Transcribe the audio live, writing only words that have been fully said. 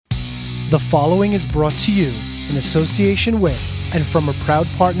The following is brought to you in association with and from a proud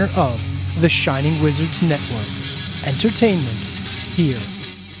partner of the Shining Wizards Network. Entertainment here.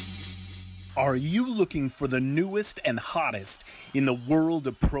 Are you looking for the newest and hottest in the world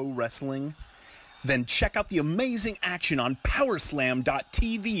of pro wrestling? Then check out the amazing action on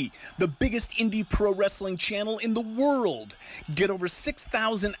Powerslam.tv, the biggest indie pro wrestling channel in the world. Get over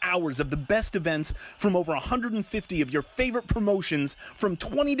 6,000 hours of the best events from over 150 of your favorite promotions from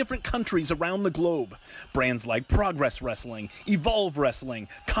 20 different countries around the globe. Brands like Progress Wrestling, Evolve Wrestling,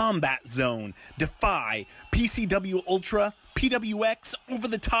 Combat Zone, Defy, PCW Ultra, PWX, Over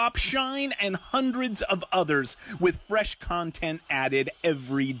the Top, Shine, and hundreds of others with fresh content added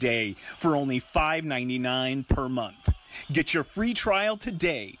every day for only $5.99 per month. Get your free trial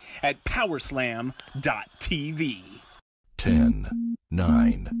today at Powerslam.tv. 10,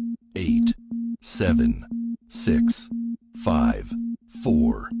 9, 8, 7, 6, 5,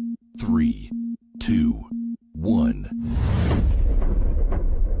 4, 3, 2, 1.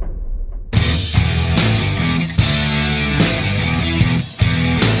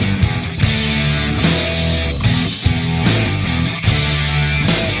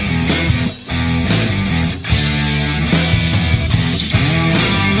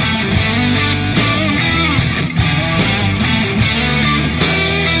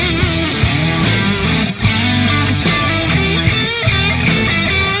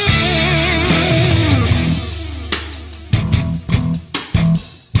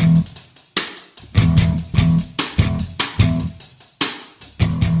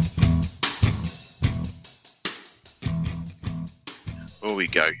 We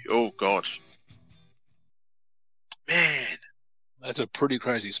go. Oh gosh, man, that's a pretty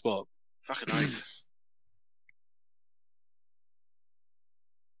crazy spot. Fucking oath.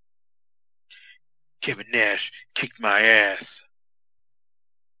 Kevin Nash kicked my ass.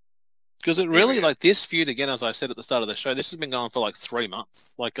 Because it really, like this feud again, as I said at the start of the show, this has been going for like 3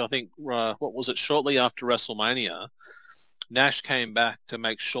 months. Like I think, what was it? Shortly after WrestleMania, Nash came back to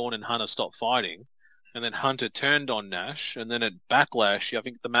make Shawn and Hunter stop fighting. And then Hunter turned on Nash. And then at Backlash, I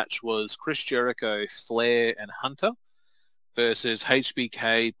think the match was Chris Jericho, Flair, and Hunter versus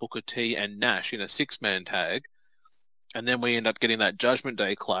HBK, Booker T, and Nash in a 6-man tag. And then we end up getting that Judgment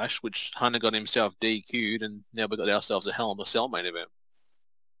Day clash, which Hunter got himself DQ'd, and now we got ourselves a Hell in a Cell main event.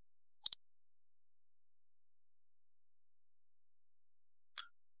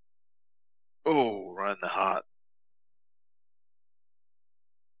 Oh, right in the heart.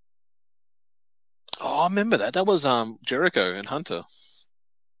 Oh, I remember that. That was Jericho and Hunter.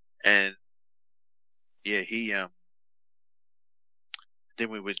 And yeah, then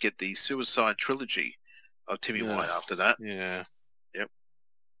we would get the Suicide Trilogy of Timmy White after that. Yeah. Yep.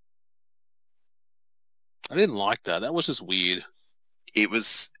 I didn't like that. That was just weird. It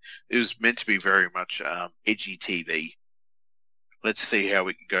was meant to be very much edgy TV. Let's see how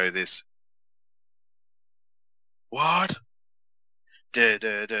we can go this. What? Da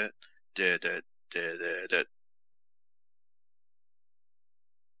da da da da.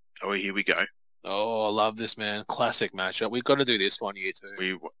 Oh, here we go. Oh, I love this, man. Classic matchup. We've got to do this one year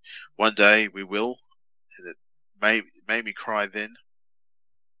too. One day we will. And it made me cry then.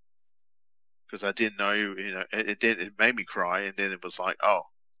 Because I didn't know, it made me cry. And then it was like, oh,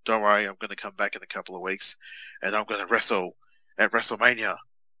 don't worry, I'm going to come back in a couple of weeks. And I'm going to wrestle at WrestleMania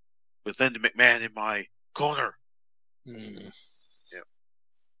with Linda McMahon in my corner.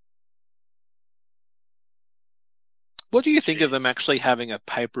 What do you think of them actually having a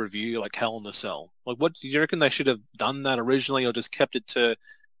pay-per-view like Hell in the Cell? Like, what do you reckon they should have done that originally, or just kept it to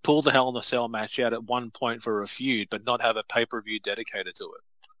pull the Hell in the Cell match out at one point for a feud, but not have a pay-per-view dedicated to it?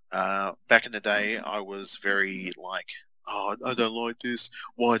 Back in the day, I was very like, oh, I don't like this.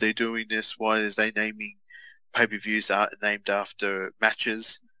 Why are they doing this? Why is they naming pay-per-views named after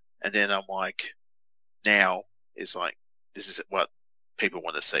matches? And then I'm like, now it's like, this is what people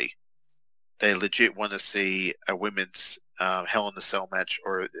want to see. They legit want to see a women's Hell in a Cell match,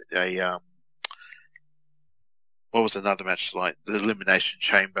 or a what was another match, like the Elimination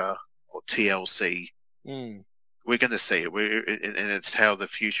Chamber or TLC. We're going to see it, and it's how the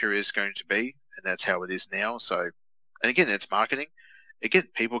future is going to be, and that's how it is now. So, and again, it's marketing. Again,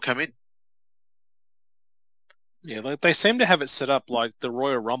 people come in. Yeah, like they seem to have it set up like the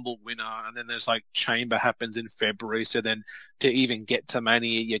Royal Rumble winner, and then there's like Chamber happens in February. So then to even get to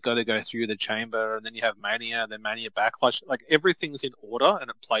Mania, you got to go through the Chamber, and then you have Mania, then Mania Backlash. Like everything's in order and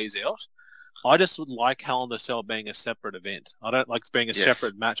it plays out. I just would like Hell in a Cell being a separate event. I don't like being a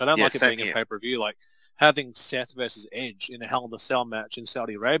separate match. I don't like it being a pay-per-view. Like having Seth versus Edge in a Hell in a Cell match in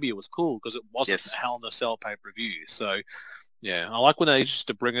Saudi Arabia was cool because it wasn't a Hell in a Cell pay-per-view. So Yeah, I like when they used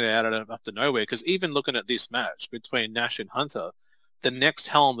to bring it out of after nowhere, because even looking at this match between Nash and Hunter, the next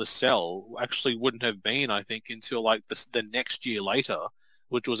Hell in the Cell actually wouldn't have been, I think, until like the next year later,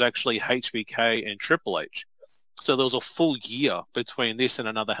 which was actually HBK and Triple H. So there was a full year between this and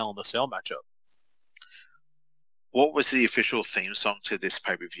another Hell in the Cell matchup. What was the official theme song to this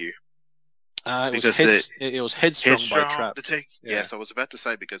pay-per-view? It was Headstrong by Trap. Yes, I was about to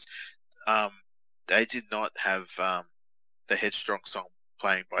say, because they did not have the Headstrong song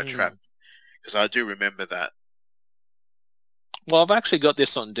playing by Trap, because I do remember that. Well, I've actually got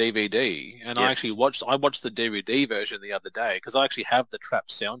this on DVD, and Yes. I watched the DVD version the other day, because I actually have the Trap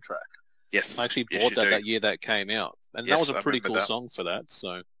soundtrack. Yes. I actually Yes, bought you that do. that year that came out, and Yes, that was a I pretty remember cool that. song for that.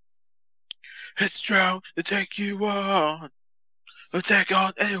 So Headstrong to take you on, or take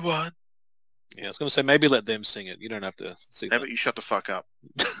on anyone. yeah, I was going to say maybe let them sing it. You don't have to sing No, that. but you shut the fuck up.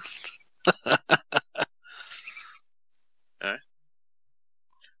 No?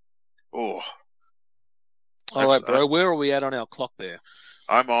 Oh. All right, bro. Where are we at on our clock there?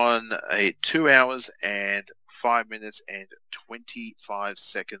 I'm on a 2 hours and 5 minutes and 25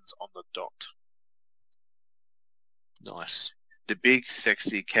 seconds on the dot. Nice. The big,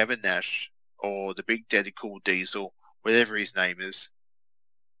 sexy Kevin Nash, or the big Daddy Cool Diesel, whatever his name is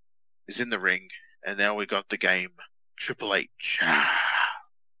in the ring, and now we got the game Triple H.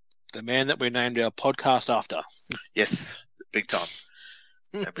 The man that we named our podcast after. Yes, big time.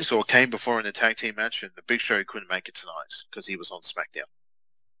 And we saw Kane before in the tag team match, and the Big Show couldn't make it tonight because he was on SmackDown.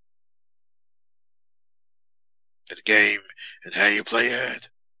 The game and how you play it.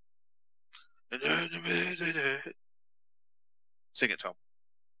 Sing it, Tom.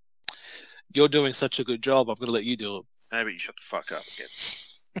 You're doing such a good job. I'm going to let you do it. No, but you shut the fuck up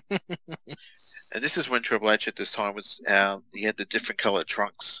again. And this is when Triple H at this time was, he had the different colored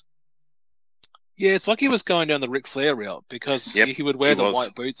trunks. Yeah, it's like he was going down the Ric Flair route, because he would wear the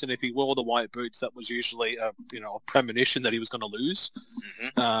white boots, and if he wore the white boots, that was usually a premonition that he was going to lose,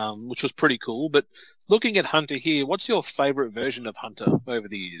 which was pretty cool. But looking at Hunter here, what's your favorite version of Hunter over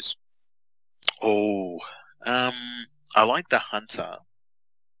the years? Oh, I like the Hunter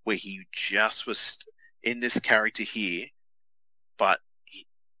where he just was in this character here, but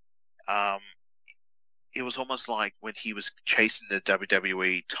it was almost like when he was chasing the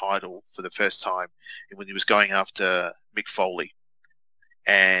WWE title for the first time, and when he was going after Mick Foley,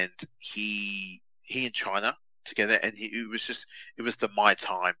 and he and China together, and it was the My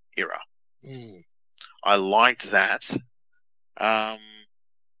Time era. I liked that. I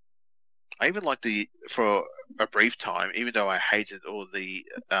even liked for a brief time, even though I hated all the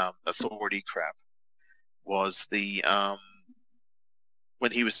authority crap, was the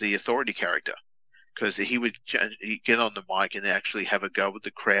when he was the authority character. Because he'd get on the mic and actually have a go with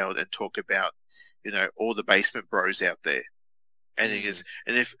the crowd and talk about, all the basement bros out there. And he goes,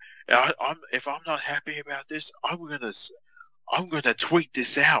 and if I'm not happy about this, I'm gonna tweet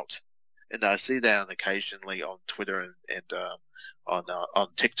this out. And I see that occasionally on Twitter and on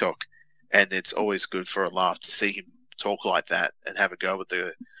TikTok, and it's always good for a laugh to see him talk like that and have a go with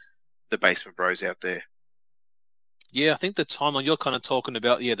the basement bros out there. Yeah, I think the timeline you're kind of talking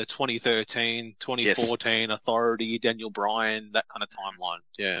about, the 2013, 2014 yes. Authority, Daniel Bryan, that kind of timeline.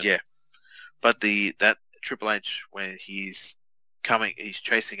 Yeah. Yeah. But that Triple H, when he's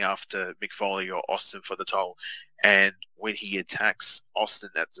chasing after Mick Foley or Austin for the title, and when he attacks Austin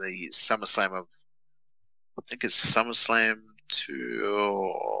at the SummerSlam of, I think it's SummerSlam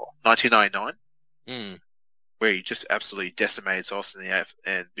 1999, where he just absolutely decimates Austin,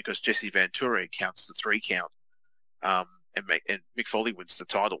 and because Jesse Ventura counts the 3 count. And Mick Foley wins the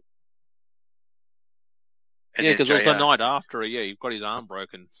title. And because it was the night after. Yeah, he got his arm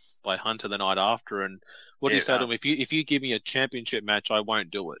broken by Hunter the night after. And what do you say to him? If you give me a championship match, I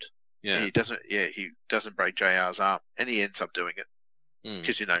won't do it. Yeah, he doesn't break JR's arm, and he ends up doing it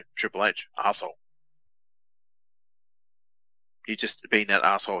because Triple H asshole. He just being that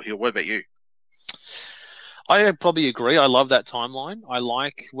asshole heel. What about you? I probably agree. I love that timeline. I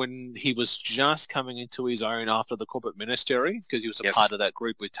like when he was just coming into his own after the corporate ministry, because he was a part of that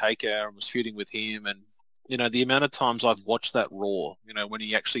group with Taker and was feuding with him. And, the amount of times I've watched that Raw, when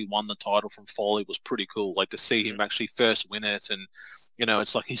he actually won the title from Foley was pretty cool. Like to see him actually first win it. And,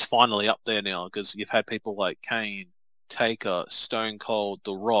 it's like he's finally up there now, because you've had people like Kane, Taker, Stone Cold,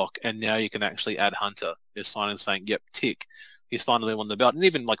 The Rock, and now you can actually add Hunter. They're signing saying, yep, tick. He's finally won the belt. And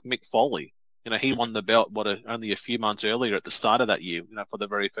even like Mick Foley. He won the belt only a few months earlier at the start of that year, for the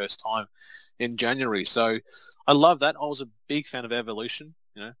very first time in January. So I love that. I was a big fan of Evolution,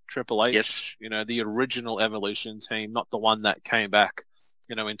 Triple H, the original Evolution team, not the one that came back,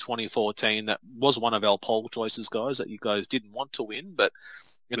 in 2014. That was one of our poll choices, guys, that you guys didn't want to win, but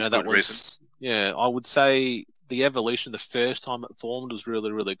that was reason. Yeah, I would say the Evolution the first time it formed was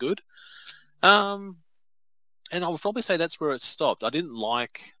really, really good. And I would probably say that's where it stopped. I didn't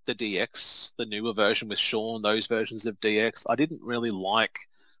like the DX, the newer version with Shawn, those versions of DX. I didn't really like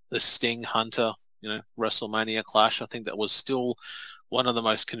the Sting Hunter, WrestleMania clash. I think that was still one of the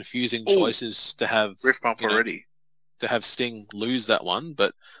most confusing choices to have. Riff bump already. To have Sting lose that one.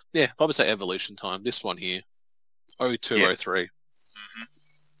 But yeah, probably say Evolution time. This one here, 02, 03. Mm-hmm.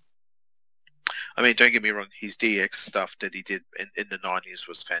 I mean, don't get me wrong, his DX stuff that he did in the 90s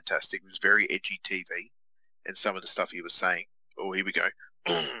was fantastic. It was very edgy TV. And some of the stuff he was saying. Oh, here we go.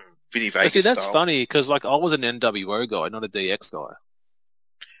 Vinny Vegas see, that's style. funny because I was an NWO guy, not a DX guy.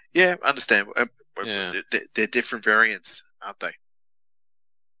 Yeah, understand. Yeah. They're different variants, aren't they?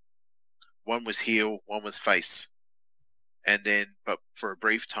 One was heel, one was face. And then, but for a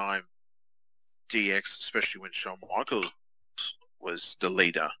brief time, DX, especially when Shawn Michaels was the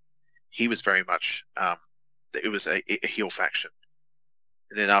leader, he was very much, it was a heel faction.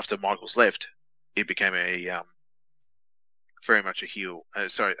 And then after Michaels left, it became a very much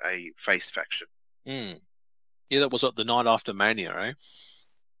a face faction. Yeah, that was the night after Mania, eh?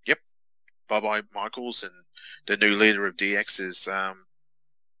 Yep. Bye-bye Michaels, and the new leader of DX is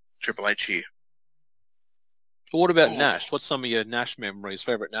Triple H here. But what about Nash? What's some of your Nash memories,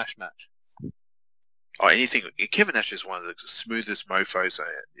 favorite Nash match? Oh, anything. Kevin Nash is one of the smoothest mofos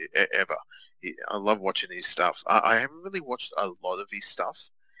ever. I love watching his stuff. I haven't really watched a lot of his stuff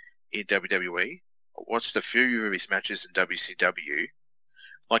in WWE. I watched a few of his matches in WCW.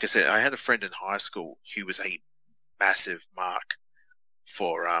 Like I said, I had a friend in high school who was a massive mark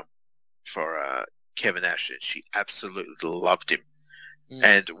for Kevin Nash, and she absolutely loved him.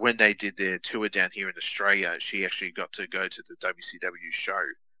 And when they did their tour down here in Australia, she actually got to go to the WCW show,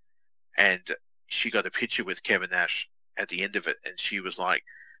 and she got a picture with Kevin Nash at the end of it, and she was like,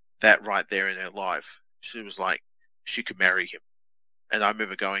 that right there in her life, she was like, she could marry him. And I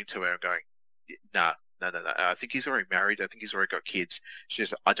remember going to her and going, no. I think he's already married. I think he's already got kids. She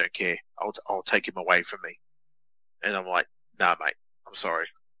says, I don't care. I'll take him away from me. And I'm like, nah, mate, I'm sorry.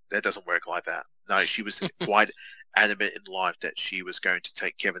 That doesn't work like that. No, she was quite adamant in life that she was going to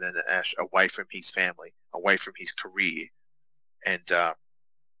take Kevin and Nash away from his family, away from his career, and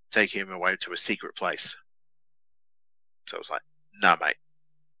take him away to a secret place. So I was like, nah, mate,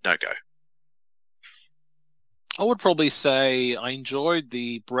 no go. I would probably say I enjoyed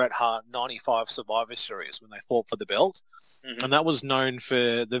the Bret Hart 95 Survivor Series when they fought for the belt. Mm-hmm. And that was known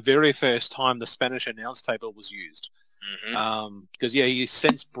for the very first time the Spanish announce table was used. Because, he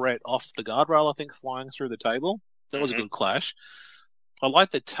sent Bret off the guardrail, I think, flying through the table. That was a good clash. I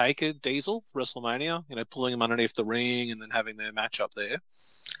like the Taker Diesel, WrestleMania, pulling him underneath the ring and then having their match up there.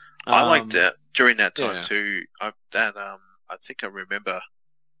 I liked that during that time too. I think I remember,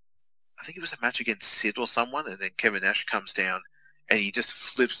 I think it was a match against Sid or someone, and then Kevin Nash comes down and he just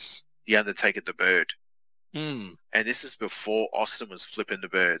flips the Undertaker the bird. And this is before Austin was flipping the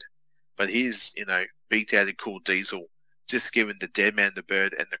bird. But he's, Big Daddy Cool Diesel just giving the dead man the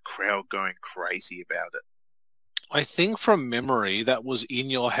bird and the crowd going crazy about it. I think from memory that was In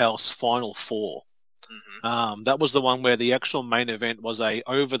Your House Final Four. That was the one where the actual main event was a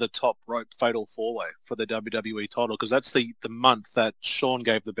over-the-top rope fatal four-way for the WWE title, because that's the month that Shawn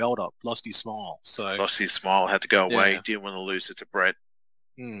gave the belt up, lost his smile. Lost his smile, had to go away, didn't want to lose it to Bret.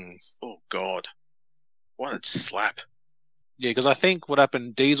 Oh, God. What a slap. Yeah, because I think what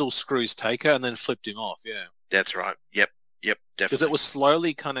happened, Diesel screws Taker and then flipped him off, That's right. Yep, definitely. Because it was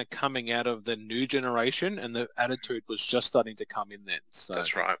slowly kind of coming out of the new generation and the attitude was just starting to come in then. So.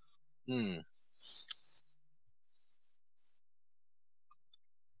 That's right. And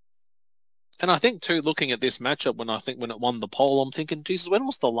I think, too, looking at this matchup, when it won the poll, I'm thinking, Jesus, when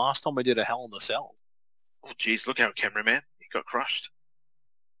was the last time we did a Hell in the Cell? Oh, geez, look out, cameraman. He got crushed.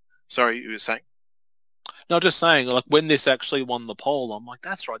 Sorry, you were saying? No, just saying, like, when this actually won the poll, I'm like,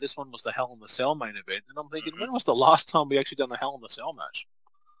 that's right, this one was the Hell in the Cell main event. And I'm thinking, when was the last time we actually done a Hell in the Cell match?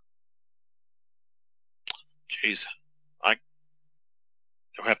 Jeez. I'll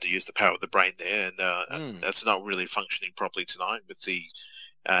have to use the power of the brain there, and that's not really functioning properly tonight with the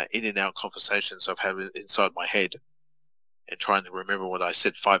in and out conversations I've had inside my head and trying to remember what I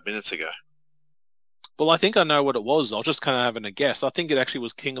said 5 minutes ago. Well, I think I know what it was. I was just kind of having a guess. I think it actually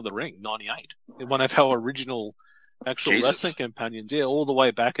was King of the Ring, 98. One of our original actual wrestling companions. Yeah, all the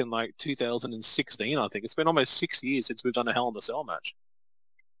way back in like 2016, I think. It's been almost 6 years since we've done a Hell in the Cell match.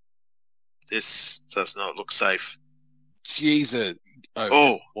 This does not look safe. Jesus.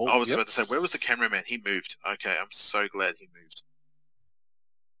 I was about to say, where was the cameraman? He moved. Okay, I'm so glad he moved.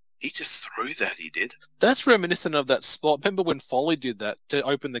 He just threw that, he did. That's reminiscent of that spot. Remember when Foley did that to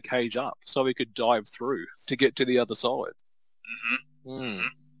open the cage up so he could dive through to get to the other side? Mm-hmm. Mm-hmm.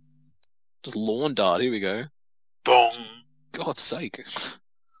 Just lawn dart. Here we go. Bong. God's sake.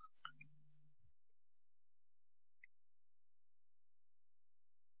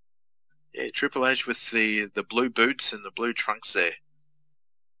 Yeah, Triple H with the blue boots and the blue trunks there.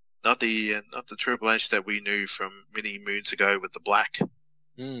 Not the Triple H that we knew from many moons ago with the black.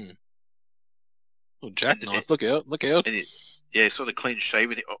 Mm. Oh, jackknife! Look out! Look out! And yeah, sort of clean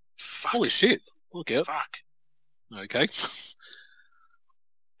shaven. Oh, fuck! Holy shit! Look out! Fuck! Okay.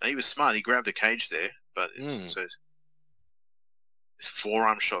 Now, he was smart. He grabbed the cage there, but so there's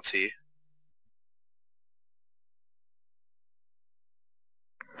forearm shots here.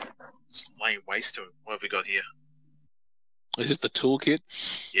 Just laying waste to him. What have we got here? Is this the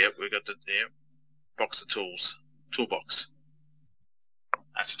toolkit? Yep, we got the box of tools. Toolbox.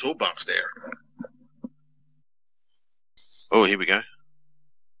 That's a toolbox there. Oh, here we go.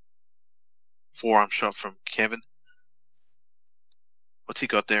 Forearm shot from Kevin. What's he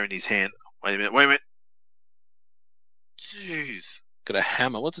got there in his hand? Wait a minute. Wait a minute. Jeez. Got a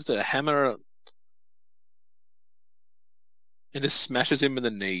hammer. What is that? A hammer? And just smashes him in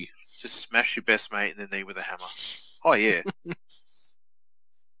the knee. Just smash your best mate in the knee with a hammer. Oh, yeah.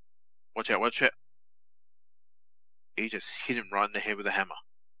 Watch out, watch out. He just hit him right in the head with a hammer.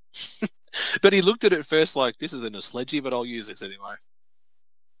 But he looked at it first like, this isn't a sledgy, but I'll use this anyway.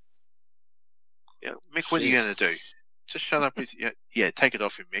 Yeah, Mick, what are you going to do? Just shut up. Yeah, take it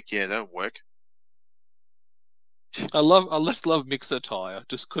off him, Mick. Yeah, that'll work. I just love Mick's attire.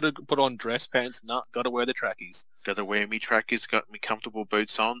 Just could have put on dress pants. Nah, got to wear the trackies. Got to wear me trackies. Got me comfortable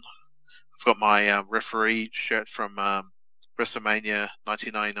boots on. I've got my referee shirt from WrestleMania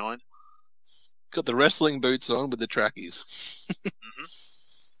 1999. Got the wrestling boots on with the trackies. Mm-hmm.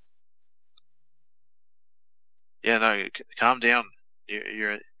 Yeah, no, calm down.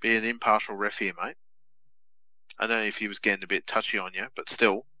 You're be an impartial ref here, mate. I don't know if he was getting a bit touchy on you, but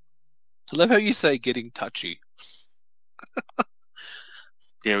still. I love how you say getting touchy.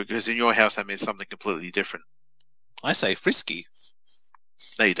 Yeah, because in your house that means something completely different. I say frisky.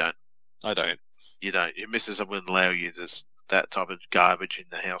 No, you don't. I don't. You don't. Your missus wouldn't allow you that type of garbage in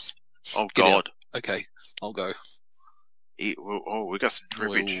the house. Oh, Get God. out. Okay, I'll go. We got some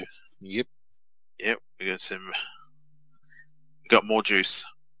drippage. Well, yep. Yep, we got more juice.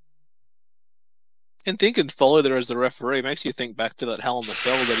 And thinking Foley there as the referee makes you think back to that Hell in the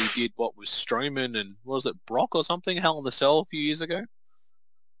Cell that he did, what was Strowman and, was it Brock or something, Hell in the Cell a few years ago?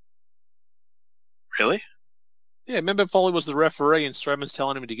 Really? Yeah, remember Foley was the referee and Strowman's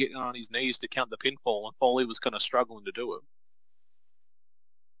telling him to get on his knees to count the pinfall and Foley was kind of struggling to do it.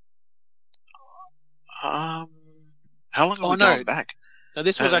 How long have we gone back? Now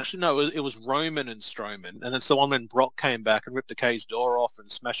this was actually, no, it was Roman and Strowman, and it's the one when Brock came back and ripped the cage door off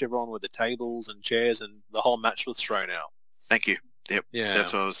and smashed everyone with the tables and chairs, and the whole match was thrown out. Thank you. Yep. Yeah.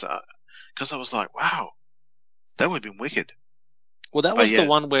 That's what I was, because I was like, wow, that would have been wicked. Well, that was the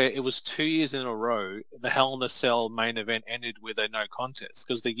one where it was 2 years in a row, the Hell in a Cell main event ended with a no contest,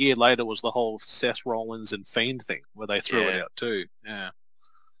 because the year later was the whole Seth Rollins and Fiend thing, where they threw it out too. Yeah.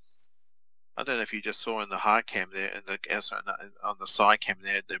 I don't know if you just saw in the high cam there, and on the side cam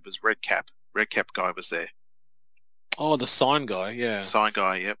there was Red Cap. Red Cap guy was there. Oh, the sign guy, yeah. Sign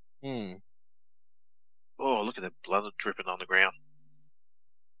guy, yep. Hmm. Oh, look at the blood dripping on the ground.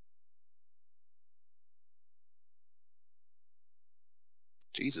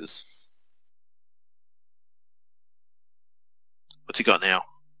 Jesus. What's he got now?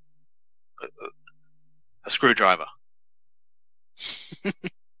 A screwdriver.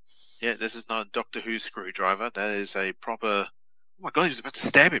 Yeah, this is not a Doctor Who screwdriver. That is a proper... Oh my God, he was about to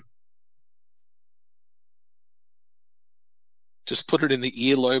stab him. Just put it in the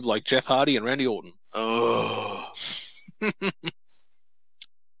earlobe like Jeff Hardy and Randy Orton. Oh.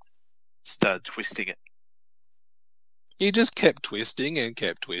 Started twisting it. He just kept twisting and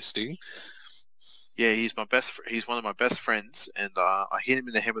kept twisting. Yeah, he's one of my best friends, and I hit him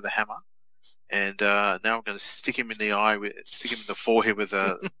in the head with a hammer, and now I'm going to stick him in the forehead with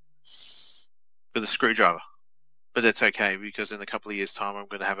a screwdriver. But that's okay, because in a couple of years' time, I'm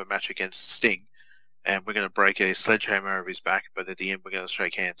going to have a match against Sting, and we're going to break a sledgehammer over his back, but at the end, we're going to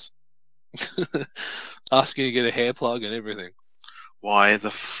shake hands. Asking to get a hair plug and everything. Why the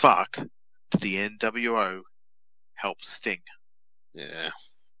fuck did the NWO help Sting? Yeah.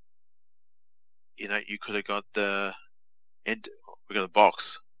 You know, you could have got we got a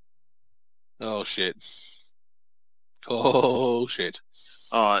box. Oh, shit. Oh, shit.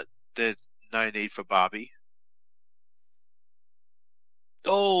 Oh, there's no need for Barbie.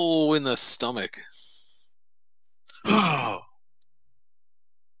 Oh, in the stomach. Oh,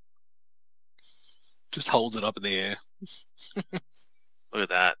 Just holds it up in the air. look at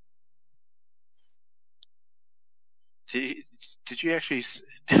that. Did you actually?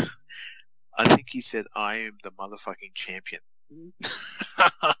 I think he said, "I am the motherfucking champion."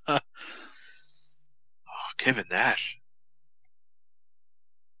 Oh, Kevin Nash.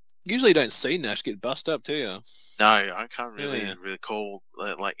 Usually you don't see Nash get bust up, do you? No, I can't really Yeah. recall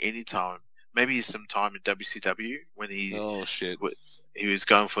like any time. Maybe some time in WCW when Oh, shit. he was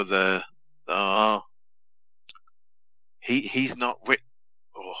going for the. Oh, he's not wet.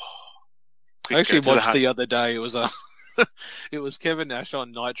 Oh, I quick, go actually to the watched hut. the other day. It was it was Kevin Nash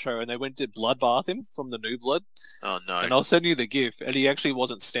on Nitro, and they went to bloodbath him from the New Blood. Oh no. And I'll send you the GIF. And he actually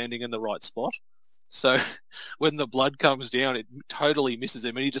wasn't standing in the right spot. So when the blood comes down, it totally misses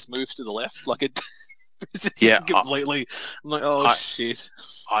him, and he just moves to the left, like it Yeah, completely. I'm like, oh I- shit!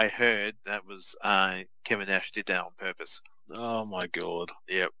 I heard that was Kevin Nash did that on purpose. Oh my god!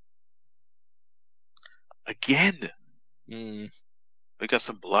 Yep. Again, Mm. we got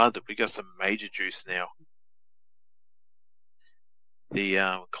some blood. We got some major juice now.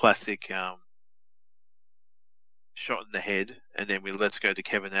 The classic shot in the head, and then let's go to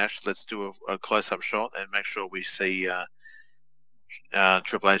Kevin Nash. Let's do a close-up shot and make sure we see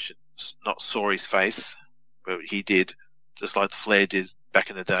Triple H not saw his face, but he did, just like Flair did back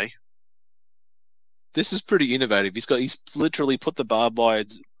in the day. This is pretty innovative. He's literally put the barbed wire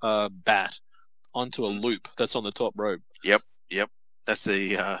bat onto a loop that's on the top rope. Yep. That's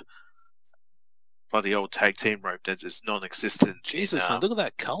the bloody old tag team rope that is non-existent. Jesus, man, look at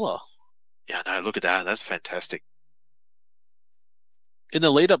that color. Yeah, no, look at that. That's fantastic. In the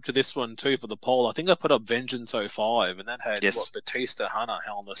lead up to this one too, for the poll, I think I put up Vengeance 05, and that had Yes. Batista, Hunter,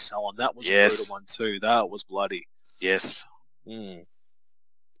 Hell in the Cell, and that was a Yes. brutal one too. That was bloody. Yes. Mm.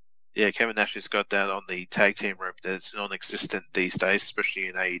 Yeah, Kevin Nash has got that on the tag team rope that's non-existent these days, especially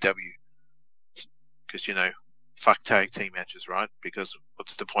in AEW. Because, fuck tag team matches, right? Because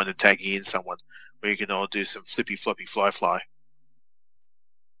what's the point of tagging in someone where you can all do some flippy floppy fly?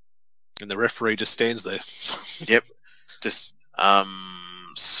 And the referee just stands there. Yep. Just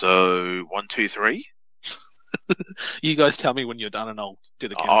so 1, 2, 3. You guys tell me when you're done, and I'll do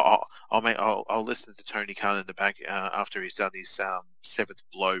the count. I'll listen to Tony Khan in the back after he's done his 7th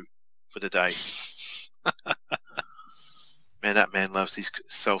blow for the day. Man, that man loves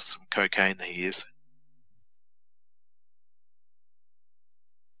himself some cocaine. He is.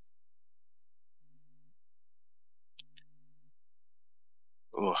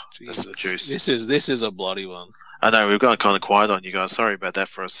 Oh, that's some juice. This is a bloody one. I know we've gone kind of quiet on you guys. Sorry about that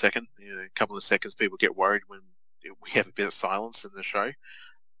for a second. A couple of seconds, people get worried when we have a bit of silence in the show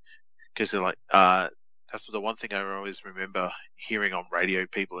because they're like, that's the one thing I always remember hearing on radio.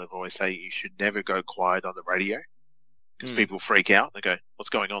 People have always say you should never go quiet on the radio because people freak out. They go, "What's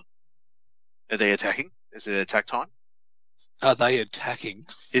going on? Are they attacking? Is it attack time? Are they attacking?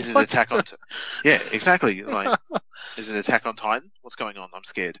 Is it an attack on? Yeah, exactly. Like, is it attack on Titan? What's going on? I'm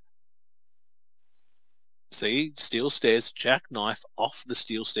scared." See, steel stairs, jackknife off the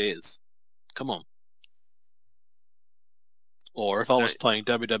steel stairs. Come on. Or if I was playing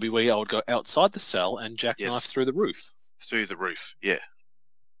WWE, I would go outside the cell and jackknife through the roof. Through the roof, yeah.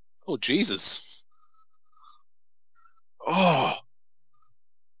 Oh, Jesus. Oh.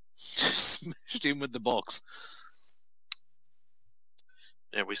 Just smashed him with the box.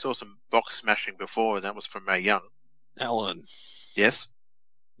 Yeah, we saw some box smashing before, and that was from Mae Young. Alan. Yes?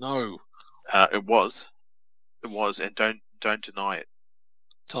 No. It was. It was, and don't deny it.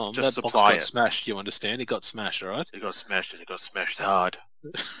 Tom, Just that box supply got smashed, you understand? It got smashed, all right? It got smashed, and it got smashed hard.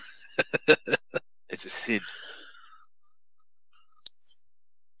 It's a sin.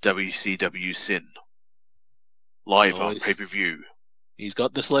 WCW sin. Live on pay-per-view. He's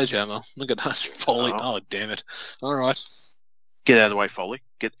got the sledgehammer. Look at that. Foley. Oh, damn it. All right. Get out of the way, Foley.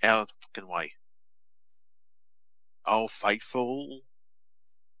 Get out of the fucking way. Oh, Fateful.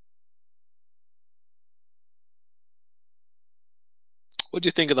 What do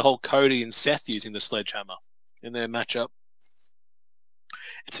you think of the whole Cody and Seth using the sledgehammer in their matchup?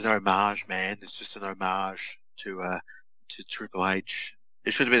 It's an homage, man. It's just an homage to Triple H.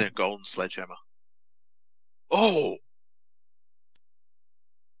 It should have been a golden sledgehammer. Oh!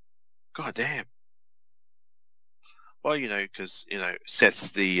 God damn. Well, because,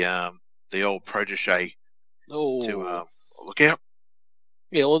 Seth's the old protege to look out.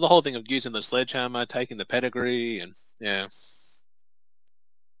 Yeah, well, the whole thing of using the sledgehammer, taking the pedigree, and yeah.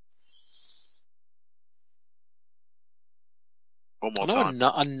 One more time.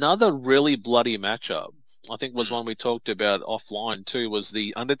 Another really bloody matchup I think was one we talked about offline too, was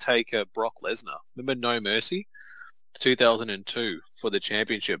the Undertaker Brock Lesnar. Remember No Mercy? 2002 for the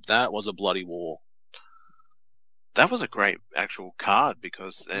championship. That was a bloody war. That was a great actual card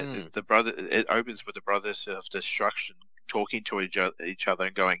because it opens with the Brothers of Destruction talking to each other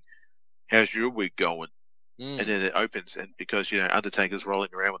and going, "How's your week going?" And then it opens, and because Undertaker's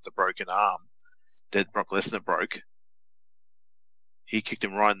rolling around with the broken arm that Brock Lesnar broke, he kicked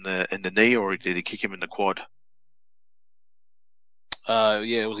him right in the knee, or did he kick him in the quad?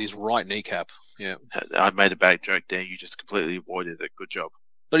 Yeah, it was his right kneecap. Yeah, I made a bad joke there. You just completely avoided it. Good job.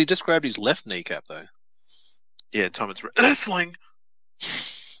 But he just grabbed his left kneecap though. Yeah, Thomas wrestling.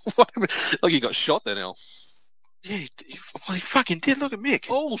 Like he got shot then, Al. Yeah, he fucking did. Look at Mick.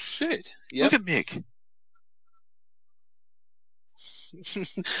 Oh shit! Yep. Look at Mick.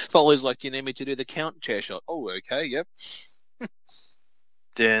 Foley's like, "You need me to do the count chair shot?" Oh, okay, yep.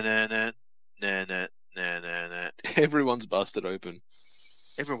 Everyone's busted open.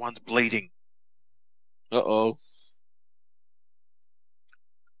 Everyone's bleeding. Uh-oh.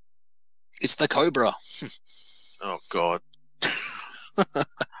 It's the Cobra. Oh, God.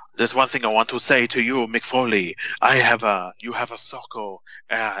 There's one thing I want to say to you, Mick Foley. You have a Socko,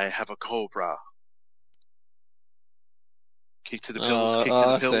 I have a Cobra. Kick to the pills, kick to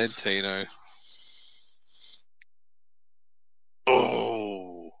the pills. Santino.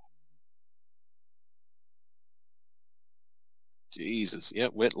 Oh. Jesus,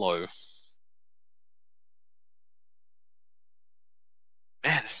 yep, wet low.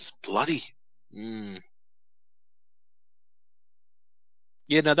 Man, this is bloody.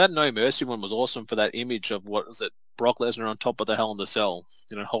 Yeah, now that No Mercy one was awesome for that image of, what was it, Brock Lesnar on top of the Hell in the Cell,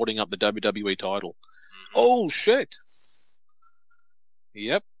 holding up the WWE title. Oh, shit.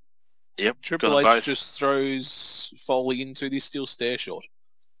 Yep. Triple H just throws Foley into the steel stair shot.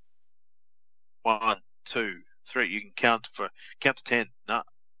 1, 2, 3. You can count to 10. Nah.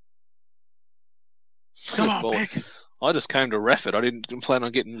 Come on, Mick. I just came to ref it. I didn't plan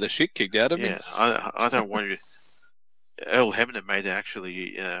on getting the shit kicked out of me. Yeah, I don't want you. Earl Hebner made it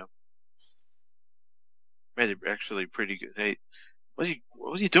actually pretty good. Hey, what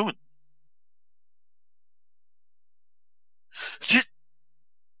are you doing? Shit.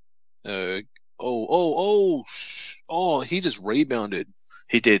 He just rebounded.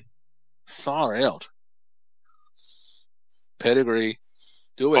 He did. Far out. Pedigree.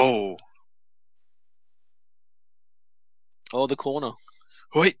 Do it. Oh, the corner.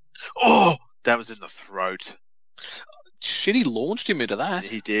 Wait. Oh, that was in the throat. Shit, he launched him into that.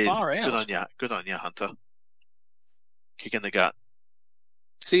 He did. Far out. Good on you, Hunter. Kick in the gut.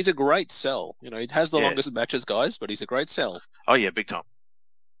 See, he's a great sell. He has the longest matches, guys, but he's a great sell. Oh, yeah, big time.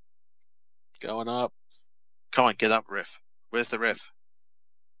 Going up. Come on, get up, ref. Where's the ref?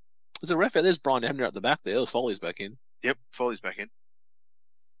 There's a ref. There's Brian Hebner at the back there. There's Foley's back in. Yep, Foley's back in.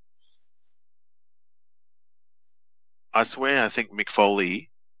 I swear I think Mick Foley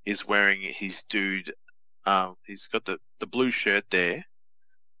is wearing his dude. He's got the blue shirt there.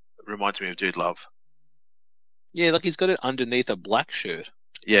 It reminds me of Dude Love. Yeah, like he's got it underneath a black shirt.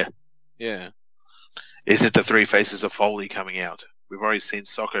 Yeah. Yeah. Is it the three faces of Foley coming out? We've already seen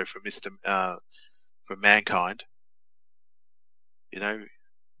Socko for for Mankind. No.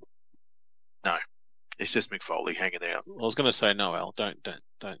 It's just Mick Foley hanging out. I was going to say no, Al. Don't.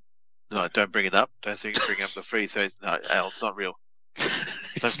 No, don't bring it up. Don't think you bring up the free throws. No, Al, it's not real.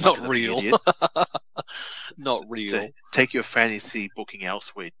 It's not real. Not real. Take your fantasy booking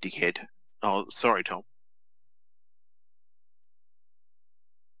elsewhere, dickhead. Oh, sorry, Tom.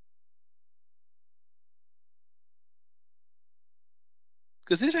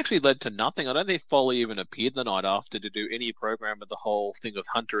 Because this actually led to nothing. I don't think Foley even appeared the night after to do any program with the whole thing of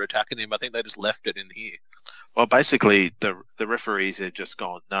Hunter attacking him. I think they just left it in here. Well, basically, the referees had just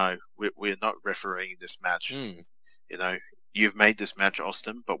gone, no, we're not refereeing this match. You've made this match,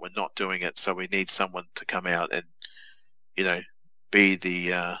 Austin, but we're not doing it, so we need someone to come out and, be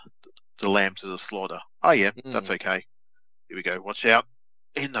the lamb to the slaughter. Oh, yeah, that's okay. Here we go. Watch out.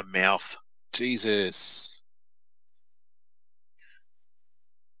 In the mouth. Jesus.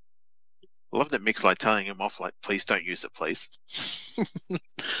 I love that Mick's like telling him off, like, please don't use it, please.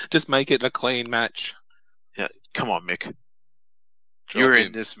 Just make it a clean match. Yeah, come on, Mick. You're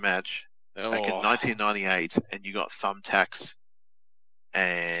in this match back in 1998, and you got thumbtacks,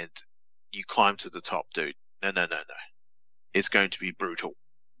 and you climb to the top, dude. No. It's going to be brutal.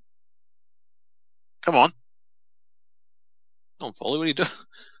 Come on. Come on, Foley, what are you doing?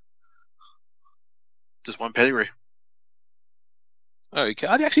 Just one pedigree. Okay,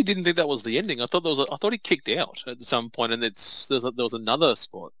 I actually didn't think that was the ending. I thought he kicked out at some point, and there was another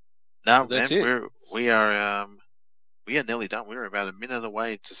spot. No, That's man, it. we are nearly done. We're about a minute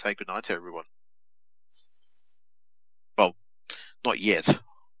away to say goodnight to everyone. Well, not yet.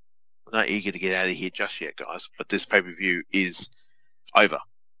 We're not eager to get out of here just yet, guys. But this pay-per-view is over.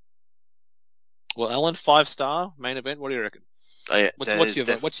 Well, Alan, 5-star main event. What do you reckon? What's your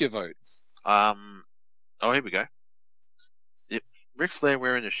vote? What's your vote? Oh, here we go. Yep. Ric Flair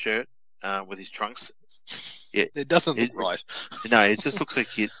wearing a shirt with his trunks. Yeah, It doesn't look right. No, it just looks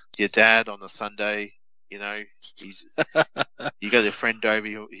like your dad on a Sunday. You know, you got a friend over.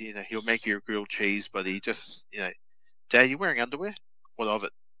 He'll make you a grilled cheese, but he just, Dad, you wearing underwear? What of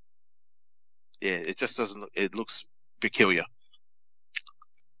it? Yeah, it just doesn't look. It looks peculiar.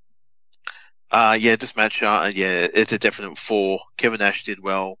 Yeah, this match. Yeah, it's a definite 4. Kevin Nash did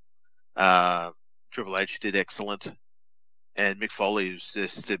well. Triple H did excellent, and Mick Foley was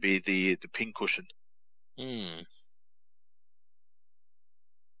just to be the pincushion.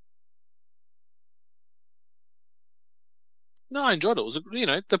 No, I enjoyed it. It was,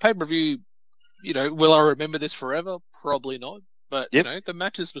 the pay-per-view, will I remember this forever? Probably not. But, Yep. The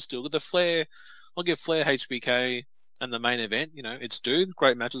matches were still good. The Flair, I'll give Flair HBK and the main event, it's due.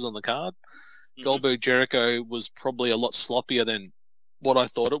 Great matches on the card. Mhm. Goldberg Jericho was probably a lot sloppier than what I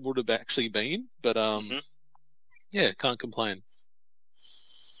thought it would have actually been. But, yeah, can't complain.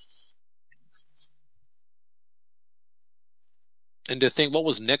 And to think what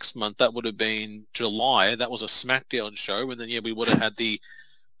was next month, that would have been July. That was a SmackDown show. And then, yeah, we would have had the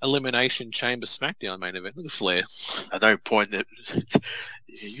Elimination Chamber SmackDown main event. Look at Flair. At no point that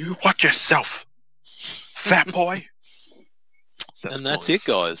you watch yourself, fat boy. And that's it,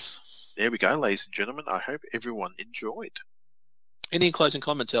 guys. There we go, ladies and gentlemen. I hope everyone enjoyed. Any closing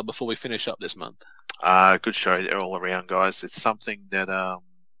comments, Al, before we finish up this month? Good show all around, guys. It's something that,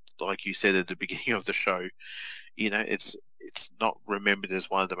 like you said at the beginning of the show, it's not remembered as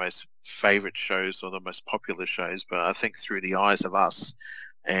one of the most favourite shows or the most popular shows, but I think through the eyes of us,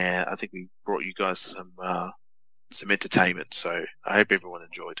 and I think we brought you guys some entertainment. So I hope everyone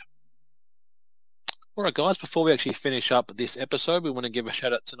enjoyed. All right, guys, before we actually finish up this episode, we want to give a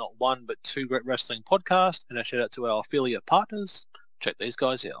shout out to not one, but 2 great wrestling podcasts, and a shout out to our affiliate partners. Check these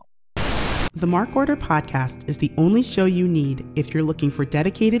guys out. The Mark Order Podcast is the only show you need if you're looking for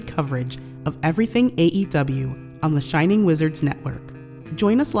dedicated coverage of everything AEW on the Shining Wizards Network.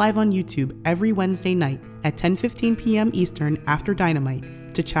 Join us live on YouTube every Wednesday night at 10:15 p.m. Eastern after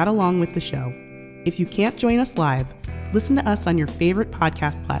Dynamite to chat along with the show. If you can't join us live, listen to us on your favorite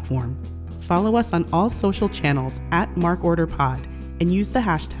podcast platform. Follow us on all social channels at Mark Order Pod and use the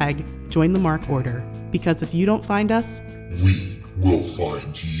hashtag #JoinTheMarkOrder, because if you don't find us, we will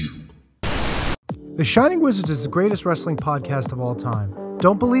find you. The Shining Wizards is the greatest wrestling podcast of all time.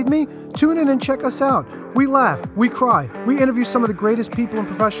 Don't believe me? Tune in and check us out. We laugh, we cry, we interview some of the greatest people in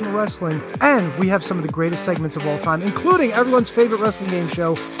professional wrestling, and we have some of the greatest segments of all time, including everyone's favorite wrestling game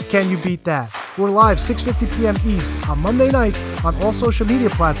show, Can You Beat That? We're live 6:50 p.m. East on Monday nights on all social media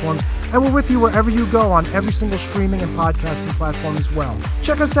platforms, and we're with you wherever you go on every single streaming and podcasting platform as well.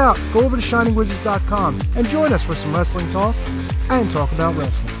 Check us out. Go over to shiningwizards.com and join us for some wrestling talk and talk about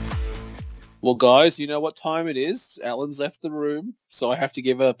wrestling. Well, guys, you know what time it is. Alan's left the room, so I have to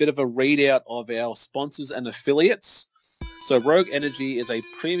give a bit of a readout of our sponsors and affiliates. So Rogue Energy is a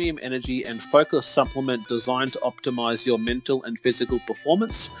premium energy and focus supplement designed to optimize your mental and physical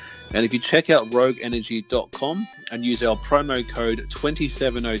performance. And if you check out rogueenergy.com and use our promo code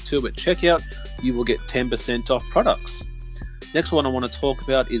 2702 at checkout, you will get 10% off products. Next one I want to talk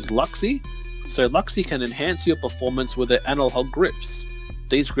about is Luxy. So Luxy can enhance your performance with their analog grips.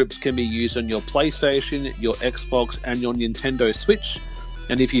 These grips can be used on your PlayStation, your Xbox, and your Nintendo Switch.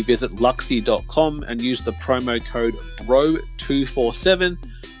 And if you visit Luxy.com and use the promo code BRO247,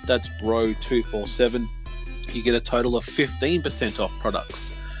 that's BRO247, you get a total of 15% off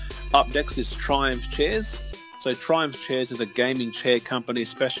products. Up next is Triumph Chairs. So Triumph Chairs is a gaming chair company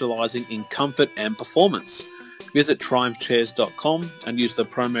specializing in comfort and performance. Visit triumphchairs.com and use the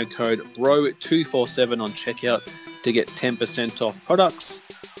promo code BRO247 on checkout to get 10% off products.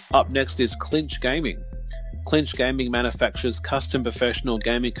 Up next is Clinch Gaming. Clinch Gaming manufactures custom professional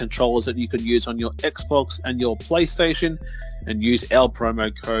gaming controllers that you can use on your Xbox and your PlayStation, and use our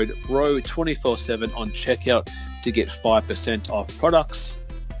promo code BRO247 on checkout to get 5% off products.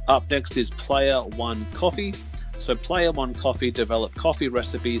 Up next is Player One Coffee. So Player One Coffee develop coffee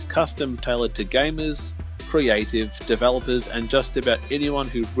recipes custom tailored to gamers, creative, developers, and just about anyone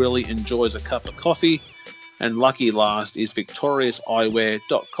who really enjoys a cup of coffee. And lucky last is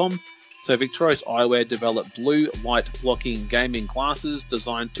victoriouseyewear.com. So Victorious Eyewear developed blue light blocking gaming glasses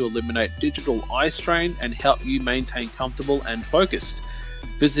designed to eliminate digital eye strain and help you maintain comfortable and focused.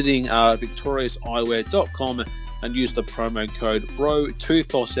 visiting victoriouseyewear.com and use the promo code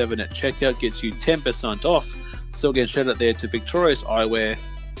BRO247 at checkout. Gets you 10% off. So again, shout out there to Victorious Eyewear,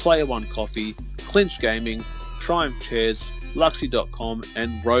 Player One Coffee, Clinch Gaming, Triumph Chairs, Luxy.com,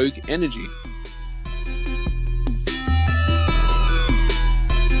 and Rogue Energy.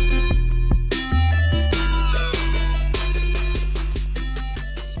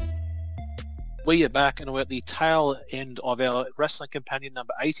 We are back and we're at the tail end of our Wrestling Companion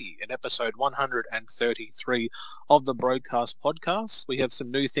number 80 in episode 133 of the Broadcast Podcast. We have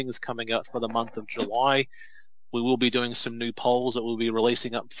some new things coming out for the month of July. We will be doing some new polls that we'll be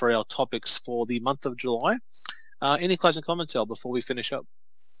releasing up for our topics for the month of July. Any closing comments, Al, before we finish up?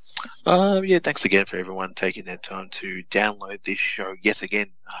 Yeah, thanks again for everyone taking their time to download this show. Yet again,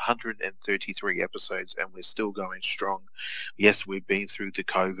 133 episodes, and we're still going strong. Yes, we've been through the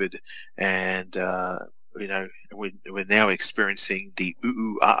COVID, and we're now experiencing the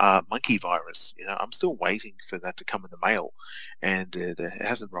monkey virus. I'm still waiting for that to come in the mail, and it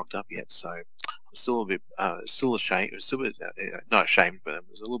hasn't rocked up yet. So I'm still a bit, still ashamed. Still a bit, not ashamed, but I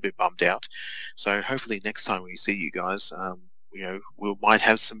was a little bit bummed out. So hopefully next time we see you guys, we might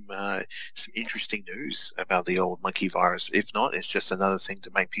have some interesting news about the old monkey virus. If not, it's just another thing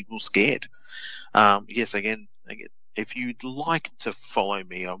to make people scared. Yes, again, if you'd like to follow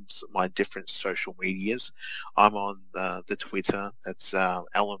me on my different social medias, I'm on the Twitter. That's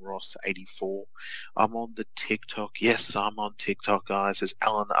Alan Ross 84. I'm on the TikTok. Yes, I'm on TikTok, guys. It's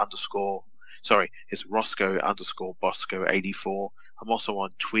it's Roscoe_Bosco 84. I'm also on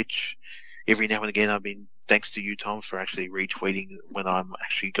Twitch. Every now and again, thanks to you, Tom, for actually retweeting when I'm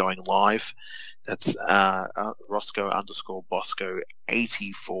actually going live. That's Roscoe_Bosco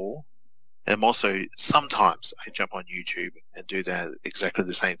 84. And I'm also, sometimes I jump on YouTube and do that exactly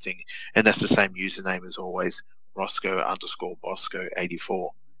the same thing. And that's the same username as always, Roscoe_Bosco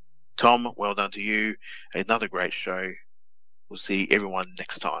 84. Tom, well done to you. Another great show. We'll see everyone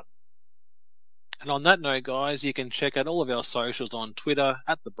next time. And on that note, guys, you can check out all of our socials on Twitter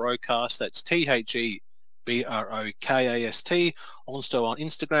at The Broadcast. That's TheBrokast. Also on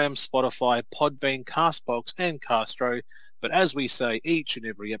Instagram, Spotify, Podbean, Castbox, and Castro. But as we say each and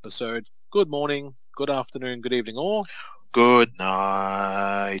every episode, good morning, good afternoon, good evening, or good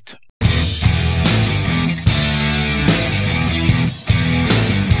night.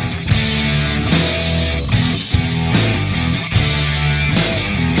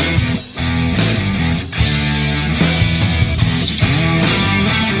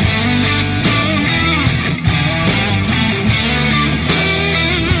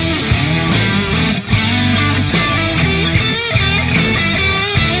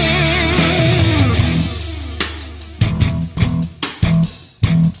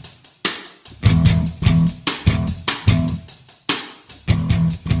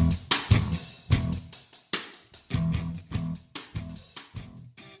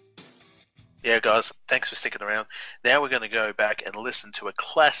 Yeah, guys, thanks for sticking around. Now we're going to go back and listen to a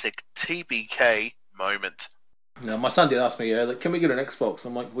classic TBK moment. Now, my son did ask me earlier, can we get an Xbox?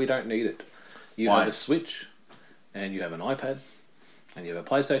 I'm like, we don't need it. You Why? have a Switch, and you have an iPad, and you have a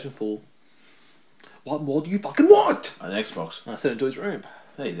PlayStation 4. What more do you fucking want? An Xbox. And I sent it to his room.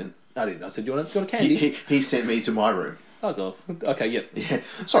 No, you didn't. I didn't. I said, do you want a candy? He sent me to my room. Oh, God. Okay, yeah. Yeah.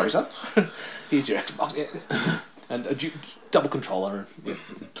 Sorry, son. Here's your Xbox. Yeah. And a double controller. Yeah.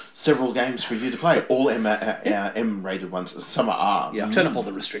 Several games for you to play. All M-rated ones. Some are R. Yeah, I've turned off all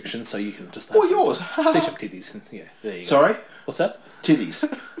the restrictions so you can just... Yours. See some titties. And, yeah, there you go. Sorry? What's that? Titties.